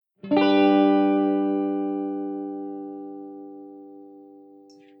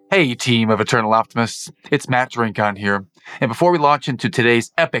Hey, team of Eternal Optimists. It's Matt Drinkon here. And before we launch into today's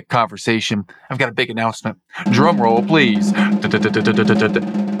epic conversation, I've got a big announcement. Drum roll, please.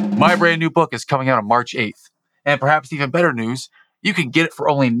 My brand new book is coming out on March 8th. And perhaps even better news, you can get it for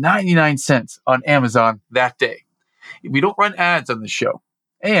only 99 cents on Amazon that day. We don't run ads on this show.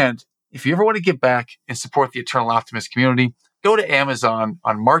 And if you ever want to give back and support the Eternal Optimist community, go to Amazon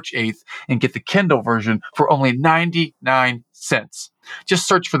on March 8th and get the Kindle version for only 99 cents. Just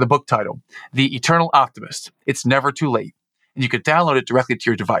search for the book title, The Eternal Optimist. It's never too late. And you can download it directly to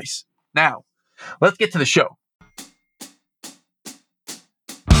your device. Now, let's get to the show.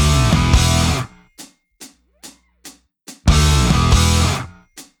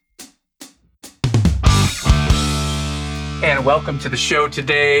 And welcome to the show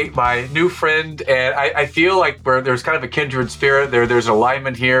today, my new friend. And I feel like there's kind of a kindred spirit. There's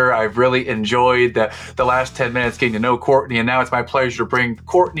alignment here. I've really enjoyed the last 10 minutes getting to know Courtney. And now it's my pleasure to bring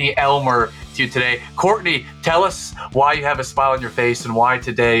Courtney Elmer to you today. Courtney, tell us why you have a smile on your face and why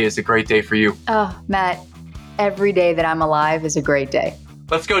today is a great day for you. Oh, Matt, every day that I'm alive is a great day.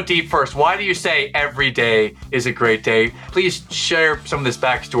 Let's go deep first. Why do you say every day is a great day? Please share some of this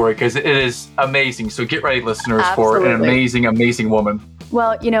backstory because it is amazing. So get ready, listeners, Absolutely. For an amazing, amazing woman.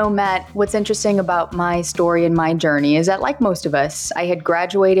 Well, Matt, what's interesting about my story and my journey is that, like most of us, I had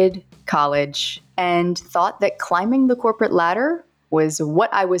graduated college and thought that climbing the corporate ladder was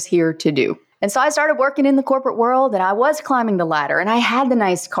what I was here to do. And so I started working in the corporate world and I was climbing the ladder and I had the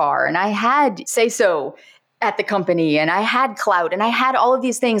nice car and I had say-so at the company and I had clout and I had all of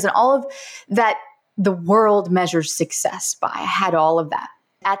these things and all of that the world measures success by. I had all of that.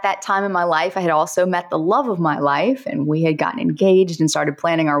 At that time in my life, I had also met the love of my life and we had gotten engaged and started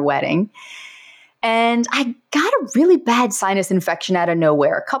planning our wedding. And I got a really bad sinus infection out of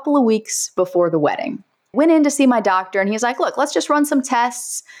nowhere a couple of weeks before the wedding. Went in to see my doctor and he's like, look, let's just run some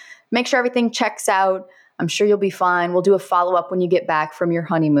tests, make sure everything checks out. I'm sure you'll be fine. We'll do a follow-up when you get back from your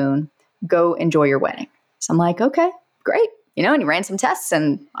honeymoon. Go enjoy your wedding. So I'm like, okay, great. And he ran some tests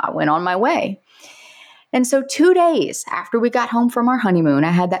and I went on my way. And so 2 days after we got home from our honeymoon, I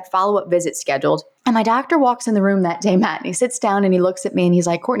had that follow-up visit scheduled. And my doctor walks in the room that day, Matt, and he sits down and he looks at me and he's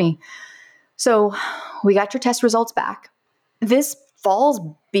like, Courtney, so we got your test results back. This falls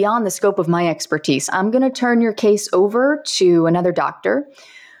beyond the scope of my expertise. I'm going to turn your case over to another doctor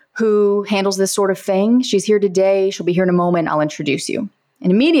who handles this sort of thing. She's here today. She'll be here in a moment. I'll introduce you.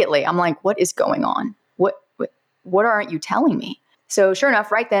 And immediately I'm like, what is going on? What aren't you telling me? So sure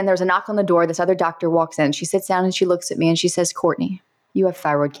enough, right then there's a knock on the door. This other doctor walks in. She sits down and she looks at me and she says, Courtney, you have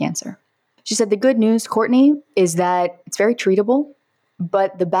thyroid cancer. She said, the good news, Courtney, is that it's very treatable.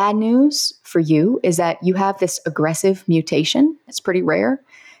 But the bad news for you is that you have this aggressive mutation. It's pretty rare.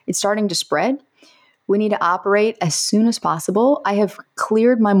 It's starting to spread. We need to operate as soon as possible. I have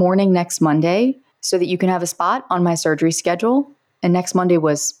cleared my morning next Monday so that you can have a spot on my surgery schedule. And next Monday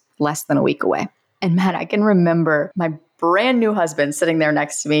was less than a week away. And Matt, I can remember my brand new husband sitting there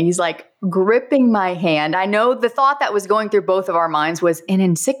next to me. He's like gripping my hand. I know the thought that was going through both of our minds was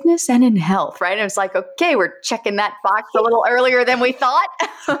in sickness and in health, right? And it's like, okay, we're checking that box a little earlier than we thought.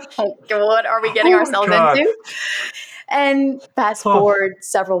 What are we getting ourselves into? And fast forward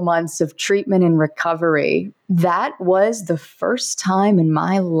several months of treatment and recovery, that was the first time in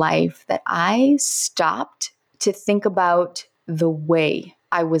my life that I stopped to think about the way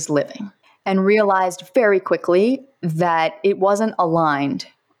I was living. And realized very quickly that it wasn't aligned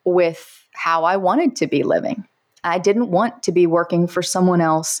with how I wanted to be living. I didn't want to be working for someone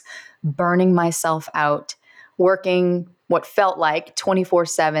else, burning myself out, working what felt like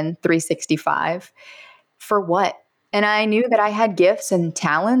 24/7, 365. For what? And I knew that I had gifts and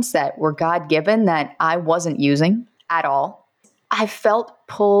talents that were God-given that I wasn't using at all. I felt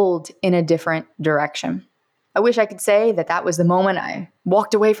pulled in a different direction. I wish I could say that that was the moment I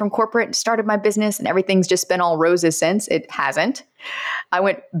walked away from corporate and started my business and everything's just been all roses since. It hasn't. I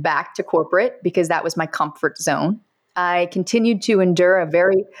went back to corporate because that was my comfort zone. I continued to endure a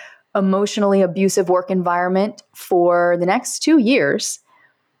very emotionally abusive work environment for the next 2 years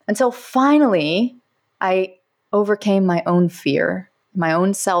until finally I overcame my own fear, my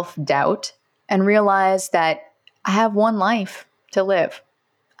own self-doubt, and realized that I have one life to live.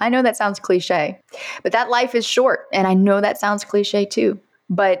 I know that sounds cliche, but that life is short. And I know that sounds cliche too.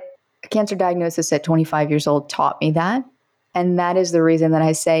 But a cancer diagnosis at 25 years old taught me that. And that is the reason that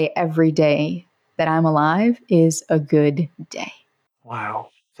I say every day that I'm alive is a good day. Wow.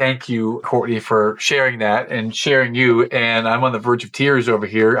 Thank you, Courtney, for sharing that and sharing you. And I'm on the verge of tears over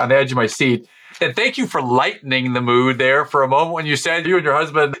here on the edge of my seat. And thank you for lightening the mood there for a moment when you said you and your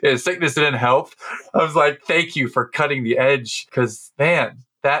husband is sickness and in health. I was like, thank you for cutting the edge because, man,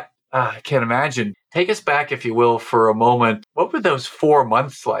 I can't imagine. Take us back, if you will, for a moment. What were those 4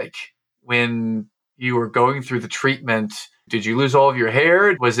 months like when you were going through the treatment? Did you lose all of your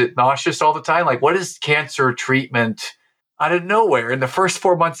hair? Was it nauseous all the time? Like, what is cancer treatment out of nowhere in the first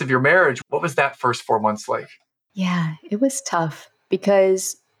 4 months of your marriage? What was that first 4 months like? Yeah, it was tough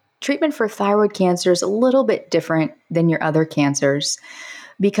because treatment for thyroid cancer is a little bit different than your other cancers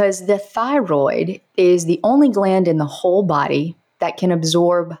because the thyroid is the only gland in the whole body that can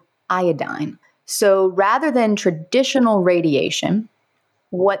absorb iodine. So rather than traditional radiation,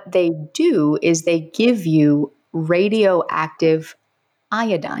 what they do is they give you radioactive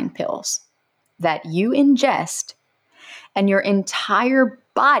iodine pills that you ingest, and your entire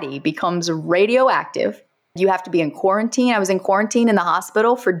body becomes radioactive. You have to be in quarantine. I was in quarantine in the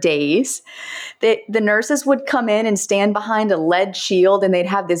hospital for days. The nurses would come in and stand behind a lead shield, and they'd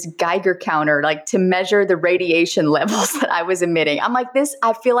have this Geiger counter like to measure the radiation levels that I was emitting. I'm like,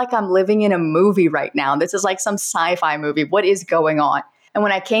 I feel like I'm living in a movie right now. This is like some sci-fi movie. What is going on? And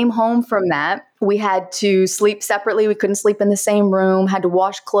when I came home from that, we had to sleep separately. We couldn't sleep in the same room, had to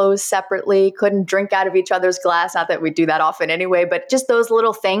wash clothes separately, couldn't drink out of each other's glass. Not that we do that often anyway, but just those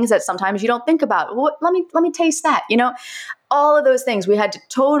little things that sometimes you don't think about. Let me taste that. All of those things we had to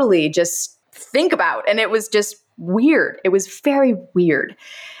totally just think about. And it was just weird. It was very weird.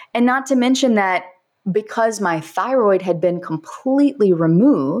 And not to mention that because my thyroid had been completely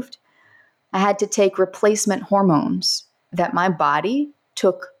removed, I had to take replacement hormones that my body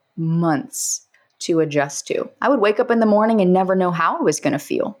took months to adjust to. I would wake up in the morning and never know how I was going to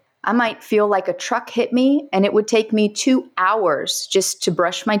feel. I might feel like a truck hit me, and it would take me 2 hours just to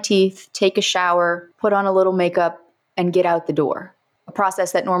brush my teeth, take a shower, put on a little makeup, and get out the door. A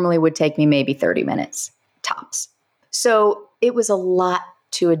process that normally would take me maybe 30 minutes, tops. So it was a lot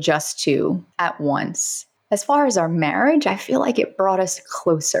to adjust to at once. As far as our marriage, I feel like it brought us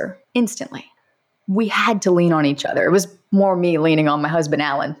closer instantly. We had to lean on each other. It was more me leaning on my husband,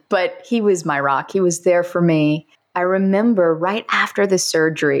 Alan, but he was my rock. He was there for me. I remember right after the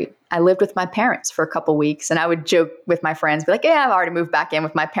surgery, I lived with my parents for a couple weeks, and I would joke with my friends, be like, yeah, I've already moved back in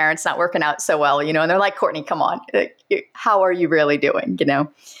with my parents, not working out so well, and they're like, Courtney, come on. How are you really doing,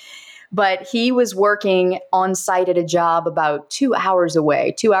 But he was working on site at a job about 2 hours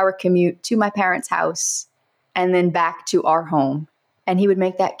away, 2-hour commute to my parents' house, and then back to our home. And he would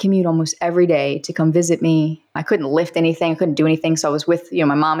make that commute almost every day to come visit me. I couldn't lift anything, I couldn't do anything. So I was with,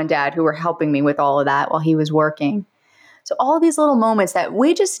 my mom and dad who were helping me with all of that while he was working. So all these little moments that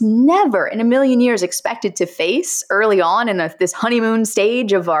we just never in a million years expected to face early on in this honeymoon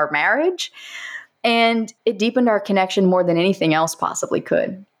stage of our marriage. And it deepened our connection more than anything else possibly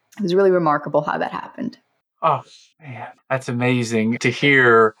could. It was really remarkable how that happened. Oh, man, that's amazing to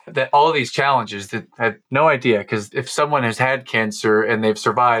hear that all of these challenges that I had no idea. Because if someone has had cancer and they've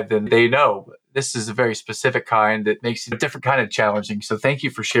survived, then they know this is a very specific kind that makes it a different kind of challenging. So thank you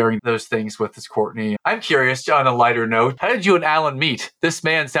for sharing those things with us, Courtney. I'm curious, on a lighter note, how did you and Alan meet? This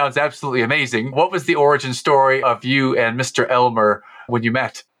man sounds absolutely amazing. What was the origin story of you and Mr. Elmer when you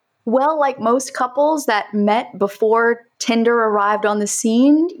met? Well, like most couples that met before Tinder arrived on the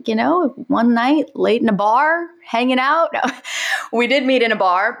scene, one night late in a bar, hanging out. We did meet in a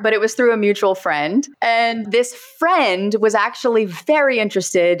bar, but it was through a mutual friend. And this friend was actually very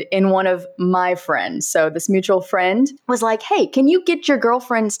interested in one of my friends. So this mutual friend was like, hey, can you get your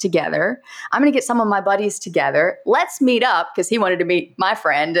girlfriends together? I'm going to get some of my buddies together. Let's meet up, because he wanted to meet my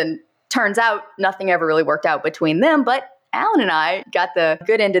friend. And turns out nothing ever really worked out between them, but Alan and I got the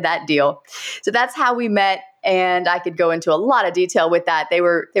good end of that deal. So that's how we met. And I could go into a lot of detail with that. They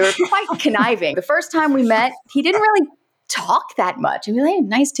were quite conniving. The first time we met, he didn't really talk that much. I mean, hey,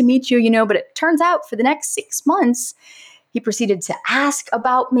 nice to meet you, but it turns out for the next 6 months, he proceeded to ask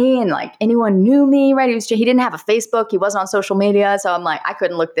about me and like anyone knew me, right? He didn't have a Facebook. He wasn't on social media. So I'm like, I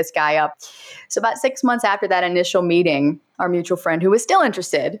couldn't look this guy up. So about 6 months after that initial meeting, our mutual friend who was still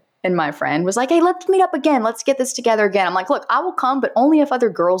interested in my friend was like, hey, let's meet up again. Let's get this together again. I'm like, look, I will come, but only if other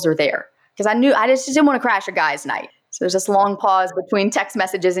girls are there. Because I just didn't want to crash a guy's night. So there's this long pause between text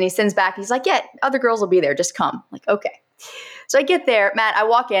messages, and he sends back, he's like, yeah, other girls will be there. Just come. I'm like, okay. So I get there, Matt, I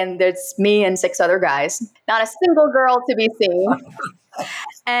walk in, there's me and 6 other guys, not a single girl to be seen.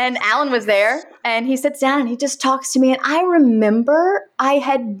 And Alan was there, and he sits down and he just talks to me. And I remember I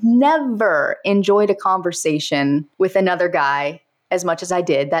had never enjoyed a conversation with another guy as much as I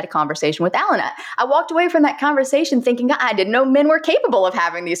did that conversation with Alan. I walked away from that conversation thinking, I didn't know men were capable of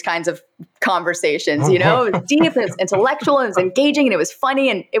having these kinds of conversations. It was deep, and it was intellectual, and it was engaging, and it was funny,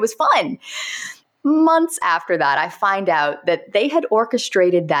 and it was fun. Months after that, I find out that they had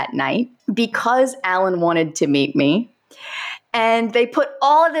orchestrated that night because Alan wanted to meet me. And they put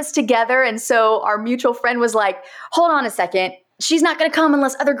all of this together. And so our mutual friend was like, hold on a second. She's not going to come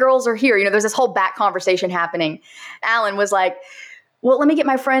unless other girls are here. There's this whole back conversation happening. Alan was like, well, let me get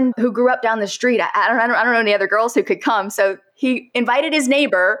my friend who grew up down the street. I don't know any other girls who could come. So he invited his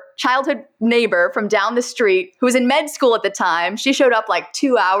childhood neighbor from down the street, who was in med school at the time. She showed up like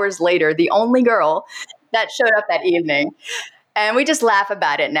 2 hours later, the only girl that showed up that evening. And we just laugh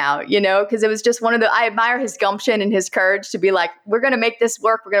about it now, because it was just I admire his gumption and his courage to be like, we're going to make this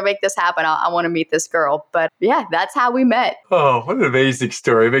work. We're going to make this happen. I want to meet this girl. But yeah, that's how we met. Oh, what an amazing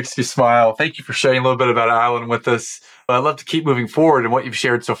story. It makes me smile. Thank you for sharing a little bit about Alan with us. I'd love to keep moving forward. And what you've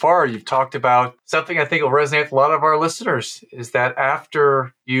shared so far, you've talked about something I think will resonate with a lot of our listeners, is that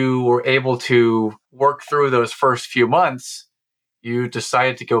after you were able to work through those first few months, you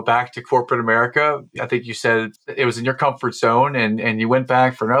decided to go back to corporate America. I think you said it was in your comfort zone, and you went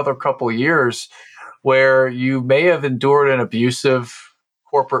back for another couple of years where you may have endured an abusive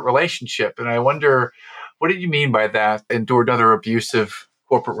corporate relationship. And I wonder, what did you mean by that? Endured another abusive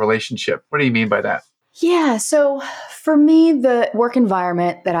corporate relationship. What do you mean by that? Yeah. So for me, the work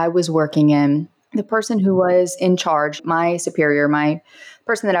environment that I was working in, the person who was in charge, my superior, my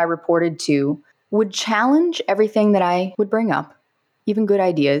person that I reported to, would challenge everything that I would bring up, even good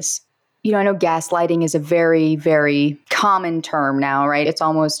ideas. I know gaslighting is a very, very common term now, right? It's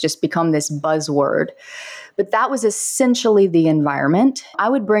almost just become this buzzword. But that was essentially the environment. I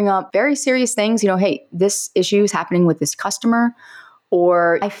would bring up very serious things, hey, this issue is happening with this customer,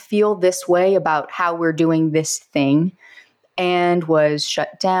 or I feel this way about how we're doing this thing, and was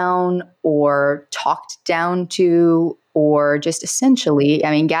shut down or talked down to, or just essentially,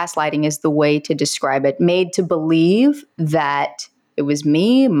 gaslighting is the way to describe it, made to believe that it was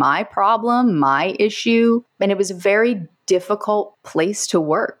me, my problem, my issue. And it was a very difficult place to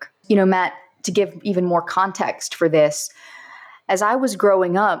work. Matt, to give even more context for this, as I was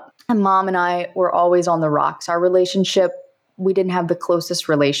growing up, my mom and I were always on the rocks. Our relationship, we didn't have the closest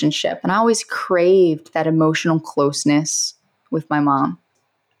relationship. And I always craved that emotional closeness with my mom.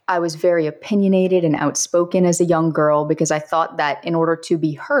 I was very opinionated and outspoken as a young girl because I thought that in order to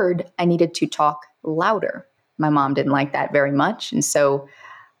be heard, I needed to talk louder. My mom didn't like that very much. And so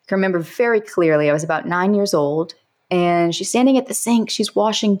I can remember very clearly, I was about 9 years old, and she's standing at the sink, she's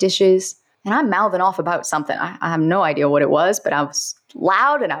washing dishes, and I'm mouthing off about something. I have no idea what it was, but I was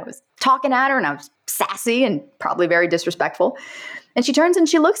loud and I was talking at her and I was sassy and probably very disrespectful. And she turns and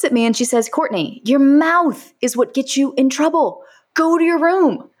she looks at me and she says, Courtney, your mouth is what gets you in trouble. Go to your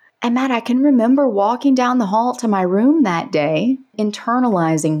room. And Matt, I can remember walking down the hall to my room that day,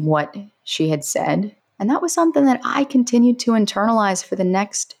 internalizing what she had said. And that was something that I continued to internalize for the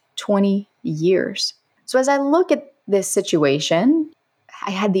next 20 years. So as I look at this situation,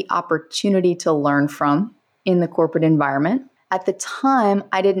 I had the opportunity to learn from in the corporate environment. At the time,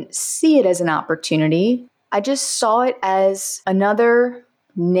 I didn't see it as an opportunity. I just saw it as another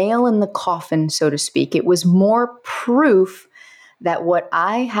nail in the coffin, so to speak. It was more proof that what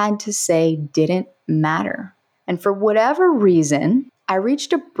I had to say didn't matter. And for whatever reason, I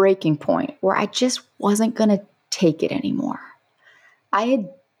reached a breaking point where I just wasn't going to take it anymore. I had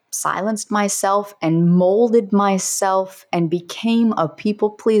silenced myself and molded myself and became a people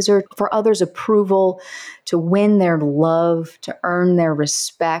pleaser for others' approval, to win their love, to earn their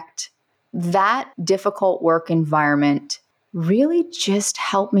respect. That difficult work environment really just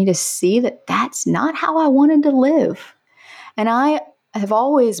helped me to see that that's not how I wanted to live. And I have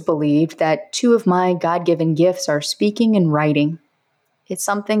always believed that two of my God-given gifts are speaking and writing. It's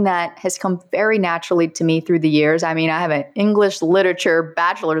something that has come very naturally to me through the years. I have an English literature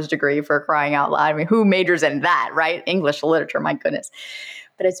bachelor's degree, for crying out loud. Who majors in that, right? English literature, my goodness.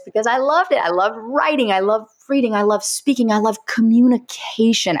 But it's because I loved it. I love writing. I love reading. I love speaking. I love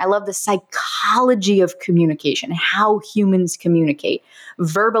communication. I love the psychology of communication, how humans communicate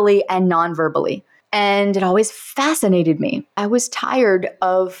verbally and non-verbally. And it always fascinated me. I was tired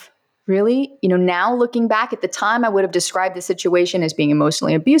of really, now looking back, at the time, I would have described the situation as being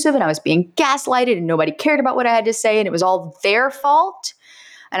emotionally abusive, and I was being gaslighted and nobody cared about what I had to say, and it was all their fault.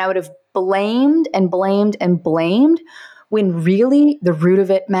 And I would have blamed and blamed and blamed, when really the root of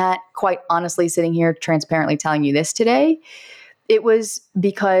it, Matt, quite honestly, sitting here transparently telling you this today, it was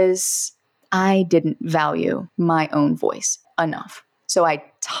because I didn't value my own voice enough. So I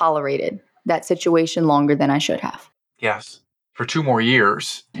tolerated that situation longer than I should have. Yes. For 2 more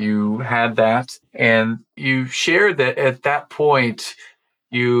years, you had that. And you shared that at that point,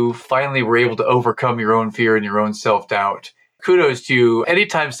 you finally were able to overcome your own fear and your own self-doubt. Kudos to you.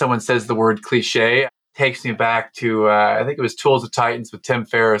 Anytime someone says the word cliche, takes me back to, I think it was Tools of Titans with Tim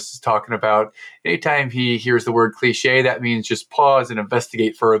Ferriss talking about anytime he hears the word cliche, that means just pause and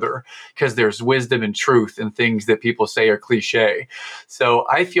investigate further because there's wisdom and truth in things that people say are cliche. So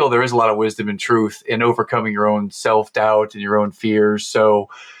I feel there is a lot of wisdom and truth in overcoming your own self doubt and your own fears. So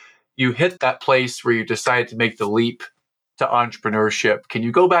you hit that place where you decide to make the leap to entrepreneurship. Can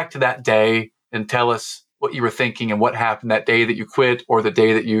you go back to that day and tell us what you were thinking and what happened that day that you quit or the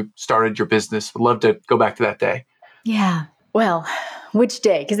day that you started your business? Would love to go back to that day. Yeah. Well, which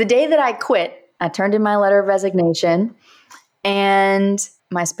day? Because the day that I quit, I turned in my letter of resignation and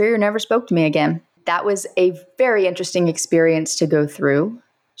my superior never spoke to me again. That was a very interesting experience to go through.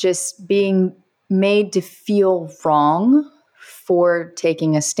 Just being made to feel wrong for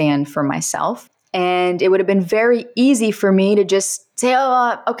taking a stand for myself. And it would have been very easy for me to just say,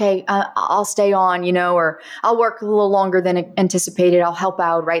 okay, I'll stay on, or I'll work a little longer than anticipated. I'll help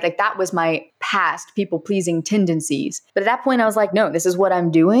out, right? Like that was my past people pleasing tendencies. But at that point, I was like, no, this is what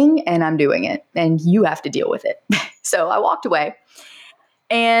I'm doing and I'm doing it. And you have to deal with it. So I walked away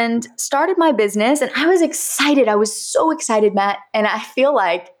and started my business. And I was excited. I was so excited, Matt. And I feel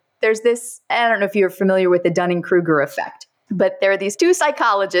like there's this, I don't know if you're familiar with the Dunning-Kruger effect. But there are these two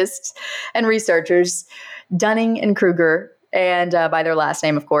psychologists and researchers, Dunning and Kruger, and by their last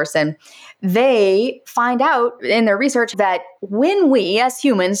name, of course. And they find out in their research that when we as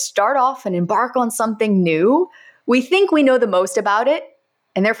humans start off and embark on something new, we think we know the most about it.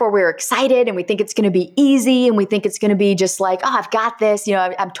 And therefore, we're excited and we think it's going to be easy and we think it's going to be just like, oh, I've got this.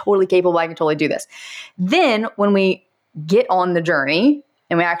 I'm totally capable. I can totally do this. Then when we get on the journey,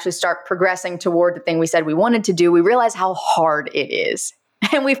 and we actually start progressing toward the thing we said we wanted to do, we realize how hard it is.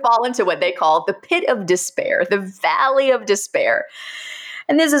 And we fall into what they call the pit of despair, the valley of despair.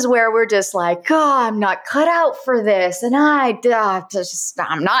 And this is where we're just like, oh, I'm not cut out for this. And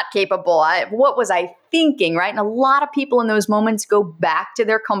I'm not capable. What was I thinking, right? And a lot of people in those moments go back to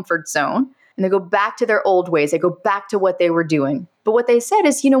their comfort zone and they go back to their old ways. They go back to what they were doing. But what they said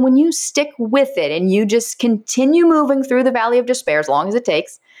is, when you stick with it and you just continue moving through the valley of despair as long as it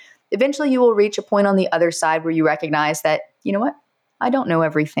takes, eventually you will reach a point on the other side where you recognize that, you know what? I don't know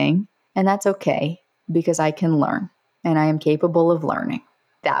everything. And that's okay because I can learn and I am capable of learning.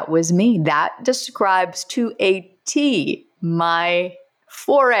 That was me. That describes to a T my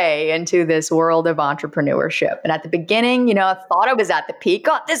foray into this world of entrepreneurship. And at the beginning, I thought I was at the peak.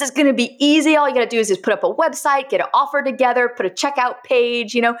 Oh, this is going to be easy. All you got to do is just put up a website, get an offer together, put a checkout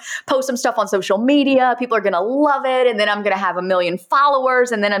page, post some stuff on social media. People are going to love it. And then I'm going to have 1 million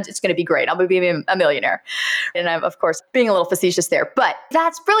followers. And then it's going to be great. I'm going to be a millionaire. And I'm, of course, being a little facetious there. But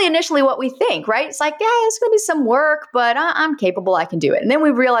that's really initially what we think, right? It's like, yeah, it's going to be some work, but I'm capable. I can do it. And then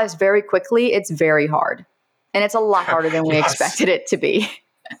we realize very quickly it's very hard. And it's a lot harder than we expected it to be.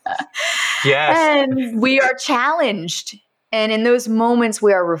 Yes. And we are challenged. And in those moments,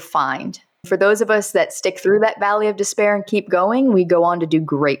 we are refined. For those of us that stick through that valley of despair and keep going, we go on to do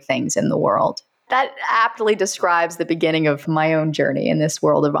great things in the world. That aptly describes the beginning of my own journey in this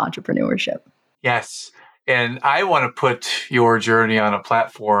world of entrepreneurship. Yes. And I want to put your journey on a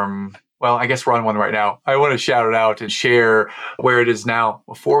platform. Well, I guess we're on one right now. I want to shout it out and share where it is now.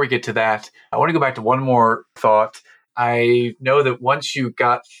 Before we get to that, I want to go back to one more thought. I know that once you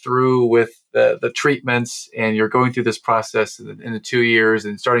got through with the treatments and you're going through this process in the 2 years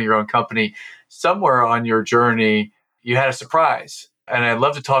and starting your own company, somewhere on your journey, you had a surprise. And I'd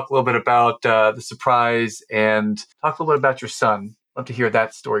love to talk a little bit about the surprise and talk a little bit about your son. I'd love to hear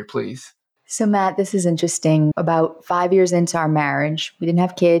that story, please. So, Matt, this is interesting. About 5 years into our marriage, we didn't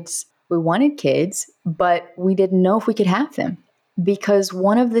have kids. We wanted kids, but we didn't know if we could have them because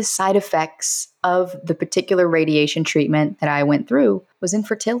one of the side effects of the particular radiation treatment that I went through was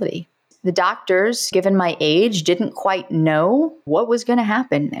infertility. The doctors, given my age, didn't quite know what was going to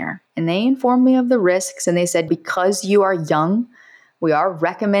happen there. And they informed me of the risks. And they said, because you are young, we are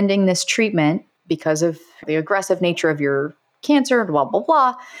recommending this treatment because of the aggressive nature of your cancer, blah, blah,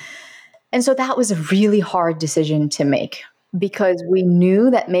 blah. And so that was a really hard decision to make because we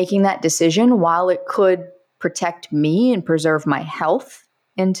knew that making that decision, while it could protect me and preserve my health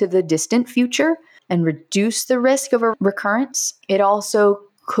into the distant future and reduce the risk of a recurrence, it also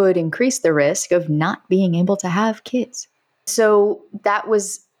could increase the risk of not being able to have kids. So that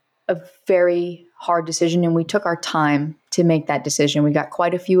was a very hard decision, and we took our time to make that decision. We got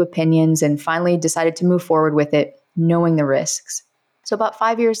quite a few opinions and finally decided to move forward with it, knowing the risks. So about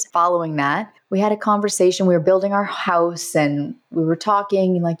 5 years following that, we had a conversation. We were building our house and we were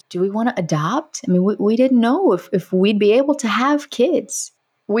talking like, do we want to adopt? I mean, we didn't know if we'd be able to have kids.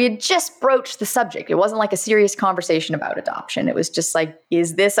 We had just broached the subject. It wasn't like a serious conversation about adoption. It was just like,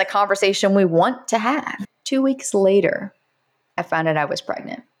 is this a conversation we want to have? 2 weeks later, I found out I was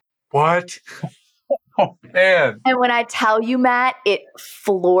pregnant. What? Oh, man. And when I tell you, Matt, it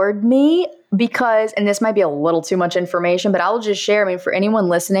floored me because, and this might be a little too much information, but I will just share. I mean, for anyone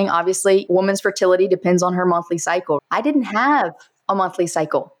listening, obviously, woman's fertility depends on her monthly cycle. I didn't have a monthly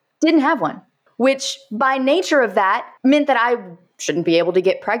cycle, didn't have one, which by nature of that meant that I shouldn't be able to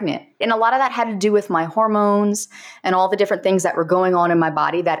get pregnant. And a lot of that had to do with my hormones and all the different things that were going on in my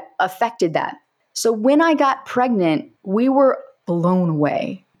body that affected that. So when I got pregnant, we were blown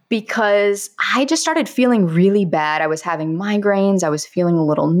away, because I just started feeling really bad. I was having migraines. I was feeling a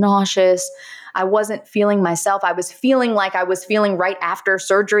little nauseous. I wasn't feeling myself. I was feeling like I was feeling right after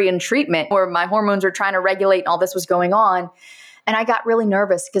surgery and treatment, where my hormones were trying to regulate and all this was going on. And I got really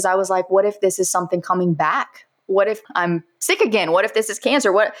nervous because I was like, what if this is something coming back? What if I'm sick again? What if this is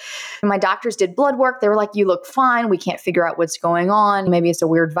cancer? What? And my doctors did blood work. They were like, you look fine. We can't figure out what's going on. Maybe it's a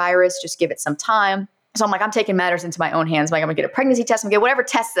weird virus. Just give it some time. So I'm like, I'm taking matters into my own hands. I'm like, I'm gonna get a pregnancy test. I'm gonna get whatever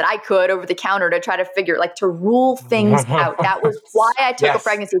tests that I could over the counter to try to figure, like, to rule things out. That was why I took a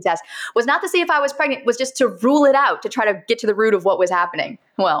pregnancy test. Was not to see if I was pregnant, was just to rule it out, to try to get to the root of what was happening.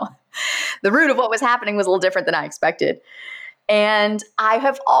 Well, the root of what was happening was a little different than I expected. And I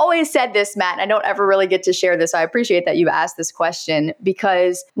have always said this, Matt, and I don't ever really get to share this. So I appreciate that you asked this question,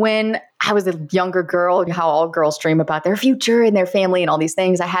 because when I was a younger girl, how all girls dream about their future and their family and all these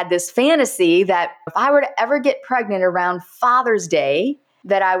things, I had this fantasy that if I were to ever get pregnant around Father's Day,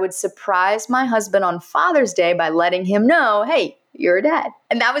 that I would surprise my husband on Father's Day by letting him know, hey, you're a dad.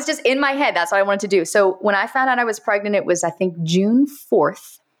 And that was just in my head. That's what I wanted to do. So when I found out I was pregnant, it was, I think, June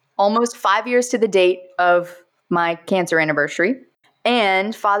 4th, almost 5 years to the date of my cancer anniversary,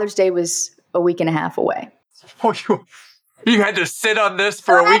 and Father's Day was a week and a half away. Oh, you had to sit on this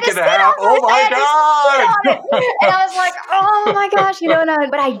for a week and a half. Oh my God. And I was like, oh my gosh,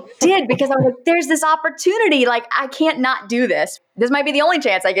 but I did, because I was like, there's this opportunity. Like, I can't not do this. This might be the only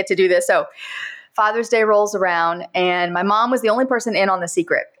chance I get to do this. So Father's Day rolls around, and my mom was the only person in on the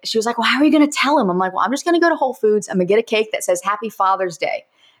secret. She was like, well, how are you going to tell him? I'm like, well, I'm just going to go to Whole Foods. I'm going to get a cake that says Happy Father's Day.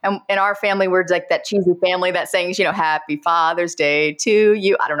 And in our family, we're like that cheesy family that sings, Happy Father's Day to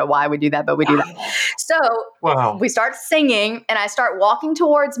you. I don't know why we do that, but we do that. So We start singing, and I start walking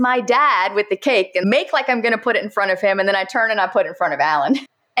towards my dad with the cake and make like I'm going to put it in front of him. And then I turn and I put it in front of Alan.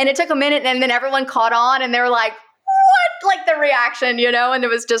 And it took a minute, and then everyone caught on, and they were like, what? Like the reaction, and it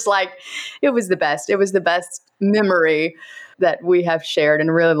was just like, it was the best. It was the best memory that we have shared in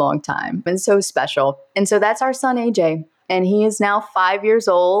a really long time, and so special. And so that's our son, AJ. And he is now 5 years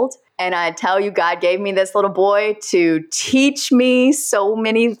old. And I tell you, God gave me this little boy to teach me so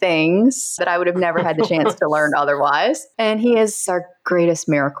many things that I would have never had the chance to learn otherwise. And he is our greatest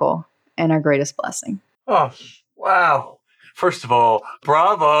miracle and our greatest blessing. Oh, wow. First of all,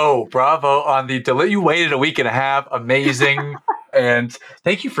 bravo on the delay. You waited a week and a half. Amazing. And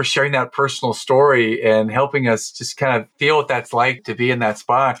thank you for sharing that personal story and helping us just kind of feel what that's like to be in that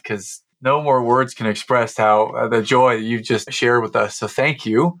spot, because no more words can express how the joy that you've just shared with us. So thank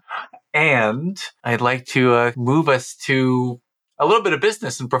you. And I'd like to move us to a little bit of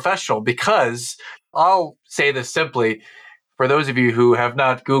business and professional, because I'll say this simply. For those of you who have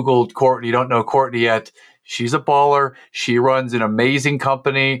not Googled Courtney, don't know Courtney yet, she's a baller. She runs an amazing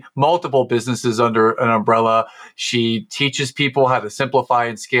company, multiple businesses under an umbrella. She teaches people how to simplify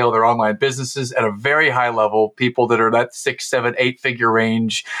and scale their online businesses at a very high level, people that are that 6, 7, 8-figure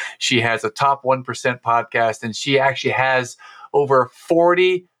range. She has a top 1% podcast, and she actually has over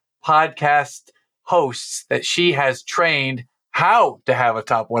 40 podcast hosts that she has trained how to have a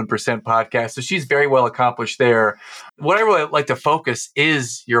top 1% podcast. So she's very well accomplished there. What I really like to focus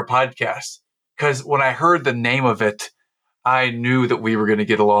is your podcast, because when I heard the name of it, I knew that we were going to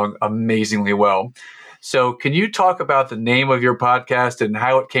get along amazingly well. So can you talk about the name of your podcast and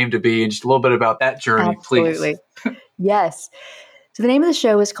how it came to be, and just a little bit about that journey, Absolutely. Please? Yes. So the name of the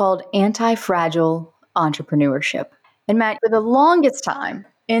show is called Anti-Fragile Entrepreneurship. And Matt, for the longest time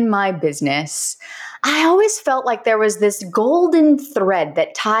in my business, I always felt like there was this golden thread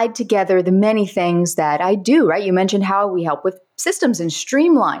that tied together the many things that I do, right? You mentioned how we help with systems and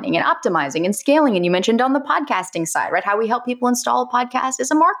streamlining and optimizing and scaling. And you mentioned on the podcasting side, right? How we help people install a podcast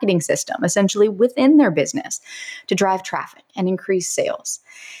as a marketing system, essentially within their business to drive traffic and increase sales.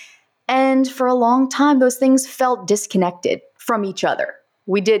 And for a long time, those things felt disconnected from each other.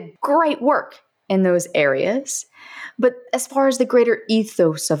 We did great work in those areas, But as far as the greater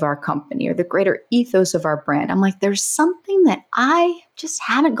ethos of our company or the greater ethos of our brand, I'm like, there's something that I just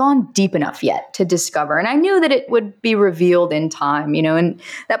haven't gone deep enough yet to discover. And I knew that it would be revealed in time, and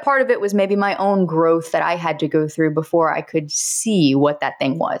that part of it was maybe my own growth that I had to go through before I could see what that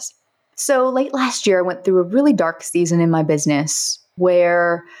thing was. So late last year, I went through a really dark season in my business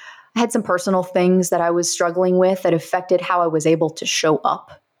where I had some personal things that I was struggling with that affected how I was able to show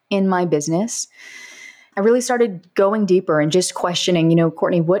up in my business. I really started going deeper and just questioning,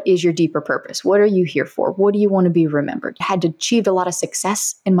 Courtney, what is your deeper purpose? What are you here for? What do you want to be remembered? I had achieved a lot of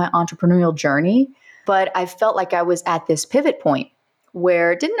success in my entrepreneurial journey, but I felt like I was at this pivot point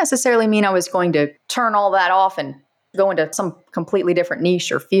where it didn't necessarily mean I was going to turn all that off and go into some completely different niche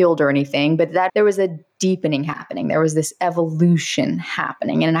or field or anything, but that there was a deepening happening. There was this evolution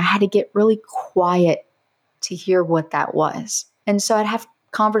happening, and I had to get really quiet to hear what that was. And so I'd have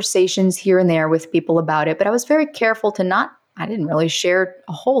conversations here and there with people about it, but I was very careful I didn't really share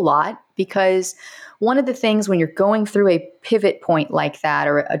a whole lot, because one of the things when you're going through a pivot point like that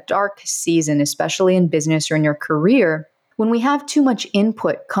or a dark season, especially in business or in your career, when we have too much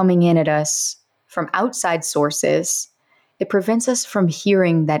input coming in at us from outside sources, it prevents us from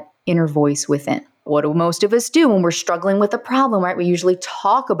hearing that inner voice within. What do most of us do when we're struggling with a problem, right? We usually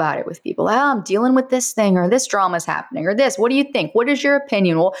talk about it with people. I'm dealing with this thing, or this drama's happening, or this. What do you think? What is your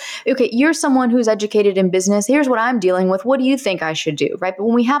opinion? Well, okay, you're someone who's educated in business. Here's what I'm dealing with. What do you think I should do, right? But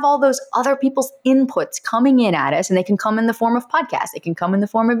when we have all those other people's inputs coming in at us, and they can come in the form of podcasts, it can come in the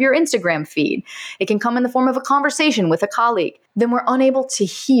form of your Instagram feed, it can come in the form of a conversation with a colleague, then we're unable to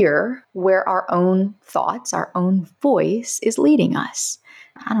hear where our own thoughts, our own voice is leading us.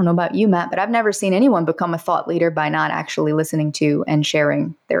 I don't know about you, Matt, but I've never seen anyone become a thought leader by not actually listening to and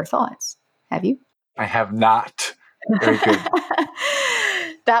sharing their thoughts. Have you? I have not. Very good.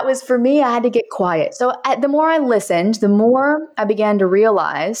 That was for me. I had to get quiet. So the more I listened, the more I began to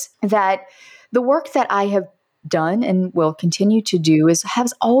realize that the work that I have done and will continue to do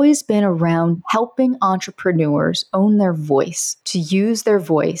has always been around helping entrepreneurs own their voice, to use their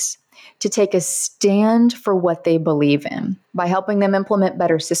voice, to take a stand for what they believe in. By helping them implement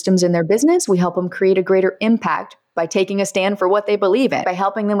better systems in their business, we help them create a greater impact by taking a stand for what they believe in. By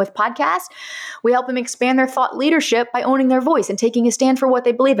helping them with podcasts, we help them expand their thought leadership by owning their voice and taking a stand for what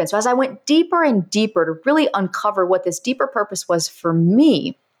they believe in. So as I went deeper and deeper to really uncover what this deeper purpose was for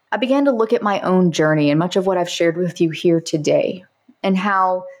me, I began to look at my own journey and much of what I've shared with you here today, and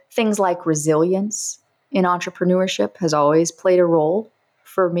how things like resilience in entrepreneurship has always played a role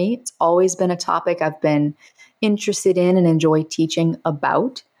for me. It's always been a topic I've been interested in and enjoy teaching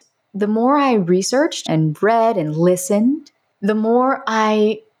about. The more I researched and read and listened, the more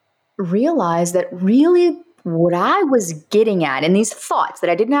I realized that really what I was getting at in these thoughts that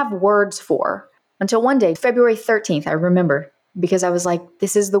I didn't have words for until one day, February 13th, I remember, because I was like,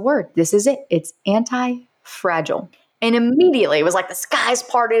 this is the word. This is it. It's anti-fragile. And immediately it was like the skies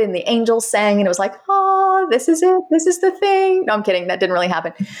parted and the angels sang, and it was like, oh, this is it. This is the thing. No, I'm kidding. That didn't really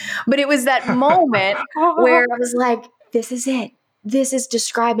happen. But it was that moment where I was like, this is it. This is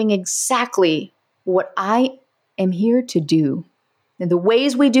describing exactly what I am here to do. And the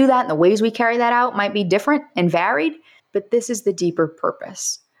ways we do that and the ways we carry that out might be different and varied, but this is the deeper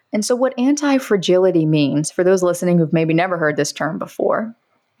purpose. And so what anti-fragility means, for those listening who've maybe never heard this term before,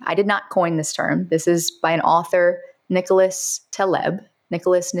 I did not coin this term. This is by an author, Nicholas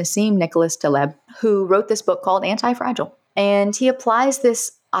Nassim Nicholas Taleb, who wrote this book called Anti-Fragile. And he applies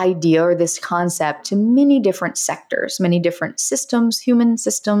this idea or this concept to many different sectors, many different systems, human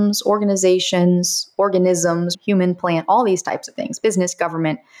systems, organizations, organisms, human, plant, all these types of things, business,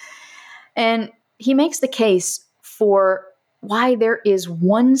 government. And he makes the case for why there is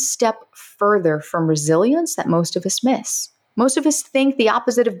one step further from resilience that most of us miss. Most of us think the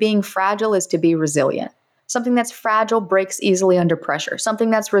opposite of being fragile is to be resilient. Something that's fragile breaks easily under pressure. Something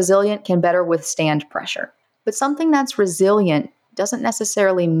that's resilient can better withstand pressure. But something that's resilient doesn't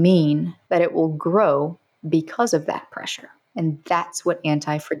necessarily mean that it will grow because of that pressure. And that's what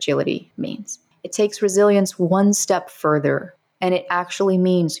anti-fragility means. It takes resilience one step further, and it actually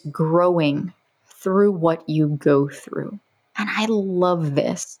means growing through what you go through. And I love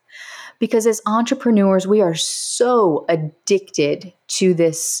this because as entrepreneurs, we are so addicted to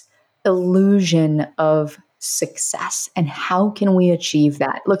this illusion of success. And how can we achieve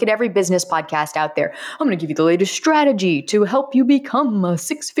that? Look at every business podcast out there. I'm going to give you the latest strategy to help you become a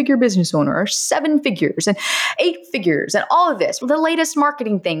 6-figure business owner, or 7 figures and 8 figures and all of this. The latest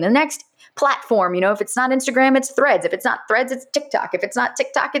marketing thing, the next platform, if it's not Instagram, it's Threads. If it's not Threads, it's TikTok. If it's not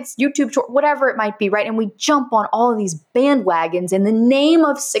TikTok, it's YouTube Short, whatever it might be, right? And we jump on all of these bandwagons in the name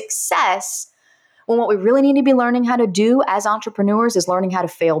of success when what we really need to be learning how to do as entrepreneurs is learning how to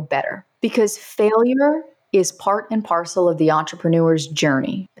fail better. Because failure is part and parcel of the entrepreneur's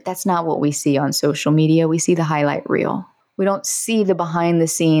journey. But that's not what we see on social media. We see the highlight reel. We don't see the behind the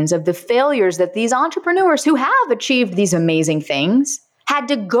scenes of the failures that these entrepreneurs who have achieved these amazing things had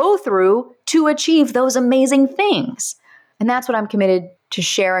to go through to achieve those amazing things. And that's what I'm committed to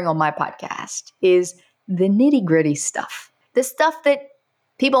sharing on my podcast is the nitty-gritty stuff. The stuff that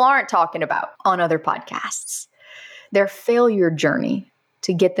people aren't talking about on other podcasts. Their failure journey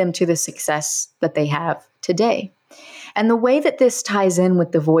to get them to the success that they have today. And the way that this ties in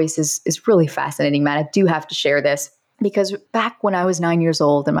with the voice is really fascinating, Matt. I do have to share this because back when I was 9 years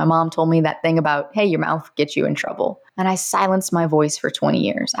old and my mom told me that thing about, hey, your mouth gets you in trouble. And I silenced my voice for 20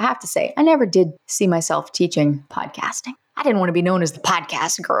 years. I have to say, I never did see myself teaching podcasting. I didn't want to be known as the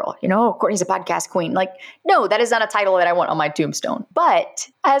podcast girl. Courtney's a podcast queen. No, that is not a title that I want on my tombstone. But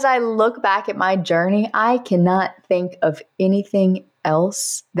as I look back at my journey, I cannot think of anything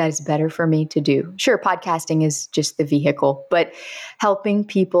else that is better for me to do. Sure, podcasting is just the vehicle, but helping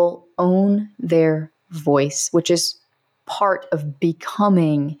people own their voice, which is part of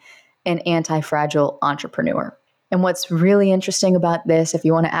becoming an anti-fragile entrepreneur. And what's really interesting about this, if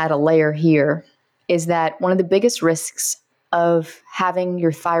you want to add a layer here, is that one of the biggest risks of having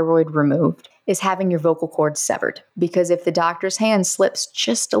your thyroid removed is having your vocal cords severed. Because if the doctor's hand slips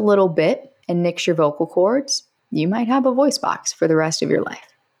just a little bit and nicks your vocal cords, you might have a voice box for the rest of your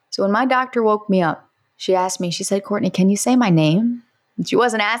life. So when my doctor woke me up, she asked me, she said, Courtney, can you say my name? And she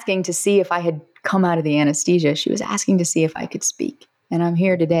wasn't asking to see if I had come out of the anesthesia. She was asking to see if I could speak. And I'm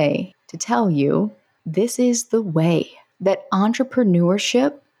here today to tell you this is the way that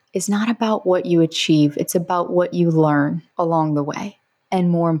entrepreneurship is not about what you achieve. It's about what you learn along the way. And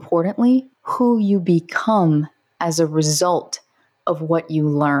more importantly, who you become as a result of what you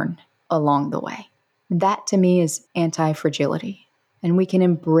learn along the way. That to me is anti-fragility. And we can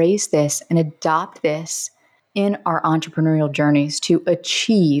embrace this and adopt this in our entrepreneurial journeys to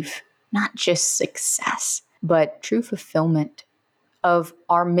achieve not just success, but true fulfillment of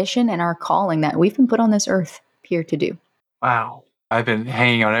our mission and our calling that we've been put on this earth here to do. Wow. I've been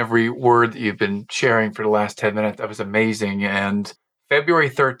hanging on every word that you've been sharing for the last 10 minutes. That was amazing. And February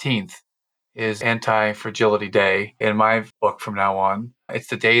 13th is Anti-Fragility Day in my book from now on. It's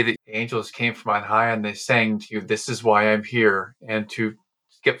the day that the angels came from on high and they sang to you, this is why I'm here. And to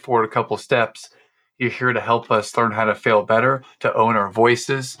skip forward a couple steps, you're here to help us learn how to fail better, to own our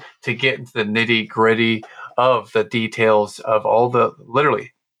voices, to get into the nitty gritty of the details of all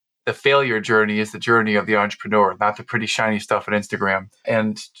literally, the failure journey is the journey of the entrepreneur, not the pretty shiny stuff on Instagram.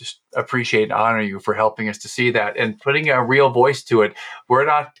 And just appreciate and honor you for helping us to see that and putting a real voice to it. We're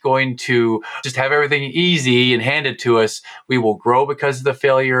not going to just have everything easy and handed to us. We will grow because of the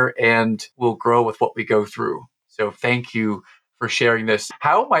failure and we'll grow with what we go through. So thank you for sharing this.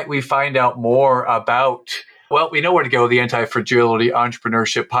 How might we find out more about, well, we know where to go, the Anti-Fragility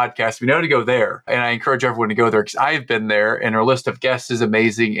Entrepreneurship Podcast. We know to go there. And I encourage everyone to go there because I've been there and our list of guests is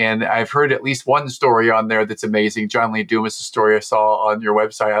amazing. And I've heard at least one story on there that's amazing. John Lee Dumas' story I saw on your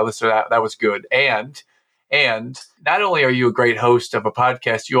website. I listened to that. That was good. And not only are you a great host of a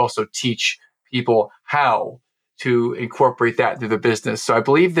podcast, you also teach people how to incorporate that into the business. So I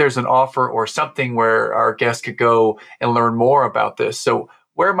believe there's an offer or something where our guests could go and learn more about this. So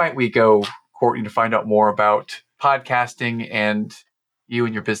where might we go, Courtney, to find out more about podcasting and you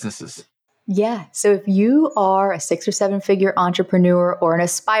and your businesses? Yeah. So if you are a 6 or 7 figure entrepreneur or an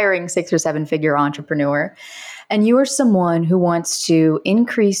aspiring 6 or 7 figure entrepreneur, and you are someone who wants to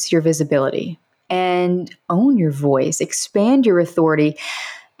increase your visibility and own your voice, expand your authority,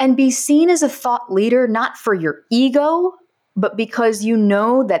 and be seen as a thought leader, not for your ego, but because you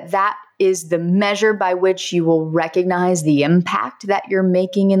know that that is the measure by which you will recognize the impact that you're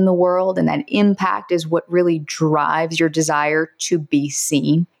making in the world. And that impact is what really drives your desire to be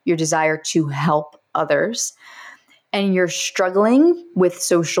seen, your desire to help others. And you're struggling with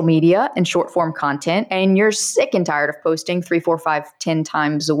social media and short form content, and you're sick and tired of posting 3, 4, 5, 10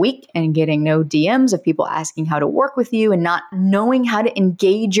 times a week and getting no DMs of people asking how to work with you and not knowing how to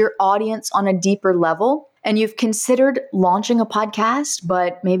engage your audience on a deeper level. And you've considered launching a podcast,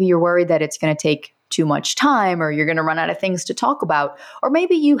 but maybe you're worried that it's going to take too much time or you're going to run out of things to talk about. Or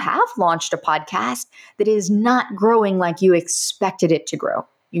maybe you have launched a podcast that is not growing like you expected it to grow.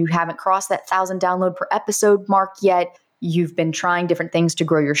 You haven't crossed that 1,000 download per episode mark yet. You've been trying different things to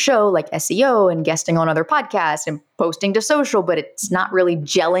grow your show like SEO and guesting on other podcasts and posting to social, but it's not really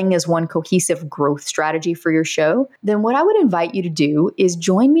gelling as one cohesive growth strategy for your show. Then what I would invite you to do is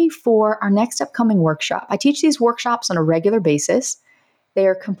join me for our next upcoming workshop. I teach these workshops on a regular basis. They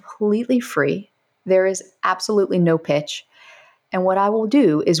are completely free. There is absolutely no pitch. And what I will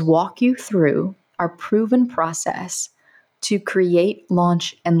do is walk you through our proven process to create,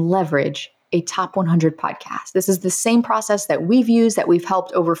 launch, and leverage a top 100 podcast. This is the same process that we've used, that we've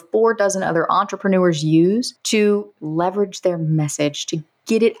helped over 4 dozen other entrepreneurs use to leverage their message, to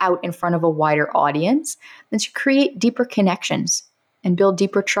get it out in front of a wider audience, and to create deeper connections and build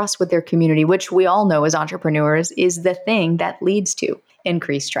deeper trust with their community, which we all know as entrepreneurs is the thing that leads to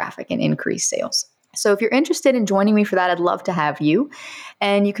increased traffic and increased sales. So if you're interested in joining me for that, I'd love to have you.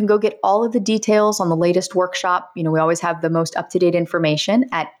 And you can go get all of the details on the latest workshop. We always have the most up-to-date information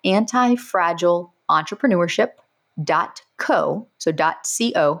at antifragileentrpreneurship.co, so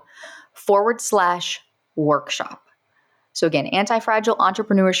 .co/workshop. So again,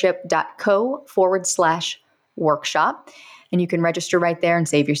 antifragileentrpreneurship.co/workshop. And you can register right there and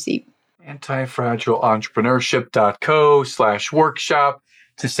save your seat. Antifragileentrpreneurship.co/workshop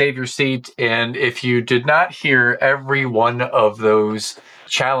to save your seat. And if you did not hear every one of those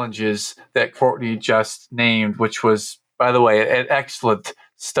challenges that Courtney just named, which was, by the way, an excellent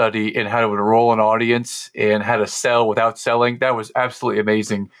study in how to enroll an audience and how to sell without selling, that was absolutely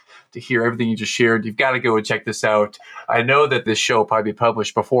amazing to hear everything you just shared. You've got to go and check this out. I know that this show will probably be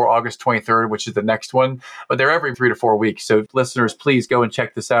published before August 23rd, which is the next one, but they're every 3 to 4 weeks. So listeners, please go and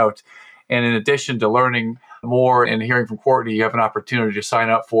check this out. And in addition to learning more and hearing from Courtney, you have an opportunity to sign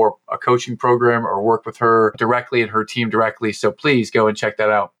up for a coaching program or work with her directly and her team directly. So please go and check that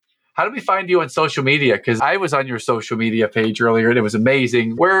out. How do we find you on social media? Because I was on your social media page earlier and it was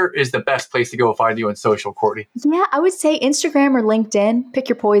amazing. Where is the best place to go find you on social, Courtney? Yeah, I would say Instagram or LinkedIn. Pick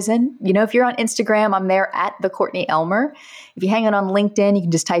your poison. If you're on Instagram, I'm there at the Courtney Elmer. If you hang it on LinkedIn, you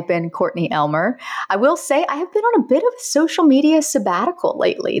can just type in Courtney Elmer. I will say I have been on a bit of a social media sabbatical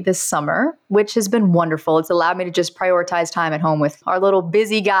lately this summer, which has been wonderful. It's allowed me to just prioritize time at home with our little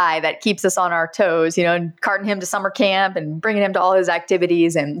busy guy that keeps us on our toes, and carting him to summer camp and bringing him to all his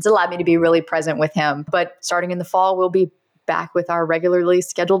activities. And it's allowed me to be really present with him. But starting in the fall, we'll be back with our regularly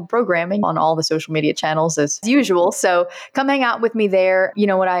scheduled programming on all the social media channels as usual. So come hang out with me there.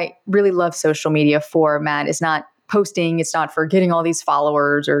 What I really love social media for, Matt, is not posting. It's not for getting all these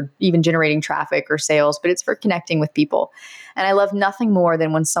followers or even generating traffic or sales, but it's for connecting with people. And I love nothing more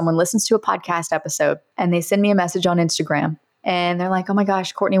than when someone listens to a podcast episode and they send me a message on Instagram and they're like, oh my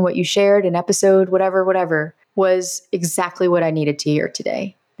gosh, Courtney, what you shared in episode, whatever, was exactly what I needed to hear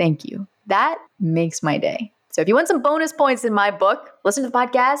today. Thank you. That makes my day. So if you want some bonus points in my book, listen to the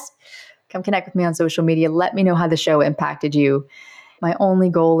podcast, come connect with me on social media. Let me know how the show impacted you. My only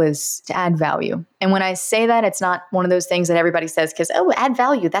goal is to add value. And when I say that, it's not one of those things that everybody says because, add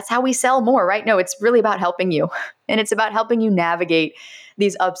value. That's how we sell more, right? No, it's really about helping you. And it's about helping you navigate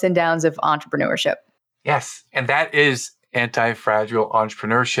these ups and downs of entrepreneurship. Yes. And that is anti-fragile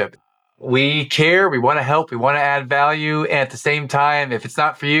entrepreneurship. We care. We want to help. We want to add value. And at the same time, if it's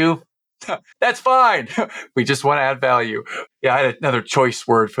not for you, that's fine. We just want to add value. Yeah, I had another choice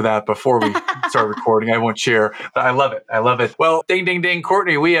word for that before we started recording. I won't share, but I love it. I love it. Well, ding, ding, ding.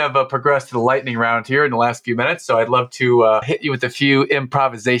 Courtney, we have progressed to the lightning round here in the last few minutes. So I'd love to hit you with a few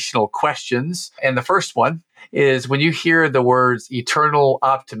improvisational questions. And the first one is, when you hear the words eternal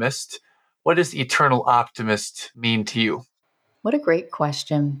optimist, what does eternal optimist mean to you? What a great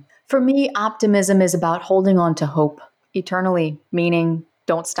question. For me, optimism is about holding on to hope eternally, meaning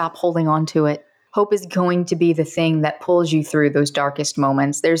don't stop holding on to it. Hope is going to be the thing that pulls you through those darkest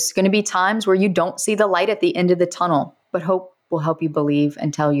moments. There's going to be times where you don't see the light at the end of the tunnel, but hope will help you believe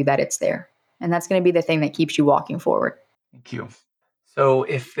and tell you that it's there. And that's going to be the thing that keeps you walking forward. Thank you. So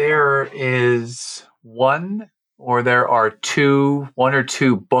if there is one or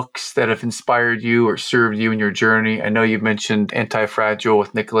two books that have inspired you or served you in your journey. I know you mentioned Anti-Fragile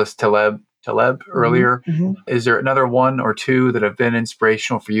with Nicholas Taleb earlier. Mm-hmm. Is there another one or two that have been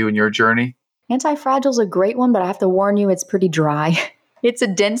inspirational for you in your journey? Anti-Fragile is a great one, but I have to warn you, it's pretty dry. It's a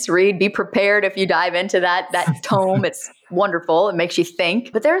dense read. Be prepared if you dive into that tome. It's wonderful. It makes you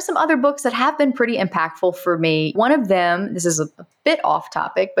think. But there are some other books that have been pretty impactful for me. One of them, this is a bit off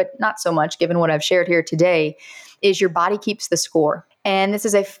topic, but not so much given what I've shared here today, is Your Body Keeps the Score. And this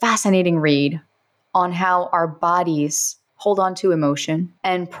is a fascinating read on how our bodies hold on to emotion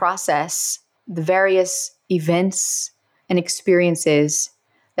and process the various events and experiences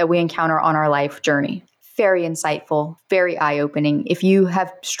that we encounter on our life journey. Very insightful, very eye-opening. If you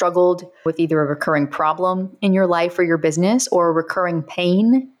have struggled with either a recurring problem in your life or your business or a recurring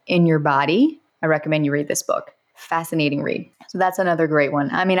pain in your body, I recommend you read this book. Fascinating read. So that's another great one.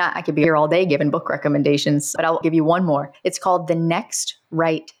 I mean, I could be here all day giving book recommendations, but I'll give you one more. It's called The Next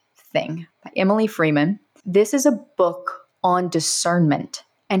Right Thing by Emily Freeman. This is a book on discernment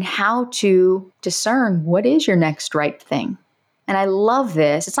and how to discern what is your next right thing. And I love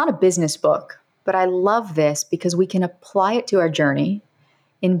this. It's not a business book, but I love this because we can apply it to our journey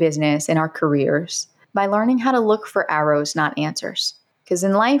in business, in our careers, by learning how to look for arrows, not answers. Because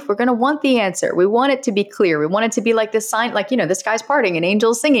in life, we're going to want the answer. We want it to be clear. We want it to be like this sign, like, the sky's parting and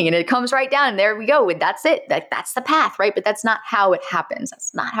angels singing, and it comes right down, and there we go. And that's it. That's the path, right? But that's not how it happens.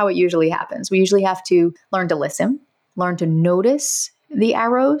 That's not how it usually happens. We usually have to learn to listen, learn to notice the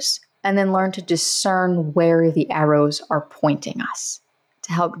arrows, and then learn to discern where the arrows are pointing us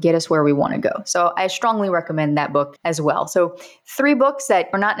to help get us where we want to go. So I strongly recommend that book as well. So 3 books that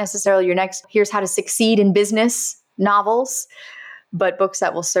are not necessarily your next, here's how to succeed in business novels, but books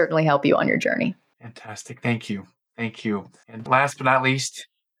that will certainly help you on your journey. Fantastic. Thank you. Thank you. And last but not least,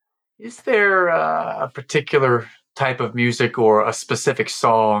 is there a particular type of music or a specific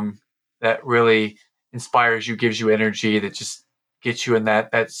song that really inspires you, gives you energy, that just gets you in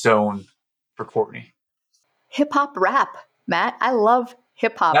that zone for Courtney? Hip hop rap, Matt. I love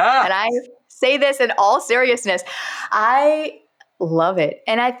hip hop. Ah, And I say this in all seriousness. I love it.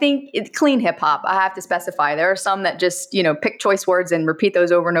 And I think it's clean hip hop. I have to specify. There are some that just, pick choice words and repeat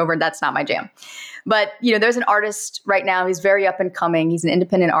those over and over. And that's not my jam. But, there's an artist right now. He's very up and coming. He's an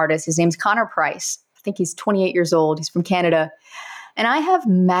independent artist. His name's Connor Price. I think he's 28 years old. He's from Canada. And I have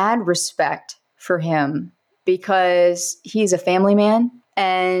mad respect for him because he's a family man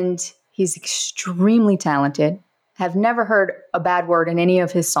and he's extremely talented. Have never heard a bad word in any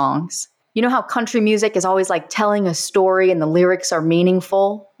of his songs. You know how country music is always like telling a story and the lyrics are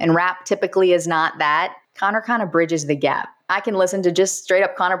meaningful, and rap typically is not that? Connor kind of bridges the gap. I can listen to just straight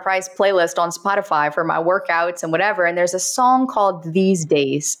up Connor Price playlist on Spotify for my workouts and whatever. And there's a song called These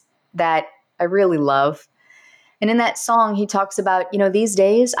Days that I really love. And in that song, he talks about, these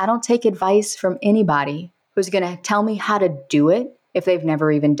days, I don't take advice from anybody who's going to tell me how to do it if they've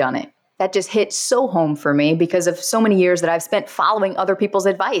never even done it. That just hit so home for me because of so many years that I've spent following other people's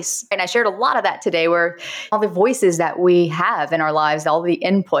advice. And I shared a lot of that today, where all the voices that we have in our lives, all the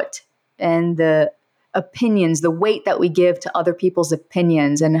input and the opinions, the weight that we give to other people's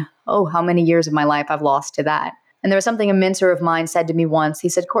opinions. And how many years of my life I've lost to that. And there was something a mentor of mine said to me once. He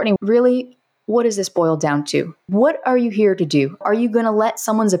said, Courtney, really, what does this boil down to? What are you here to do? Are you going to let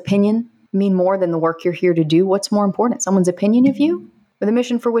someone's opinion mean more than the work you're here to do? What's more important, someone's opinion of you or the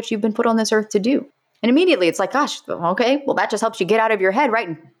mission for which you've been put on this earth to do? And immediately it's like, gosh, okay, well, that just helps you get out of your head, right?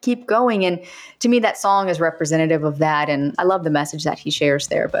 And keep going. And to me, that song is representative of that. And I love the message that he shares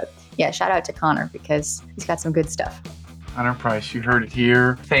there. But yeah, shout out to Connor because he's got some good stuff. Connor Price, you heard it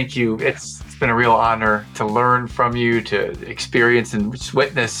here. Thank you. It's been a real honor to learn from you, to experience and just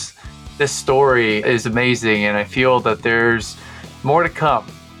witness. This story is amazing. And I feel that there's more to come.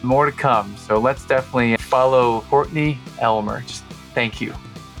 So let's definitely follow Courtney Elmer. Just thank you.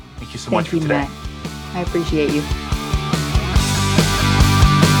 Thank you so much for today. Matt. I appreciate you.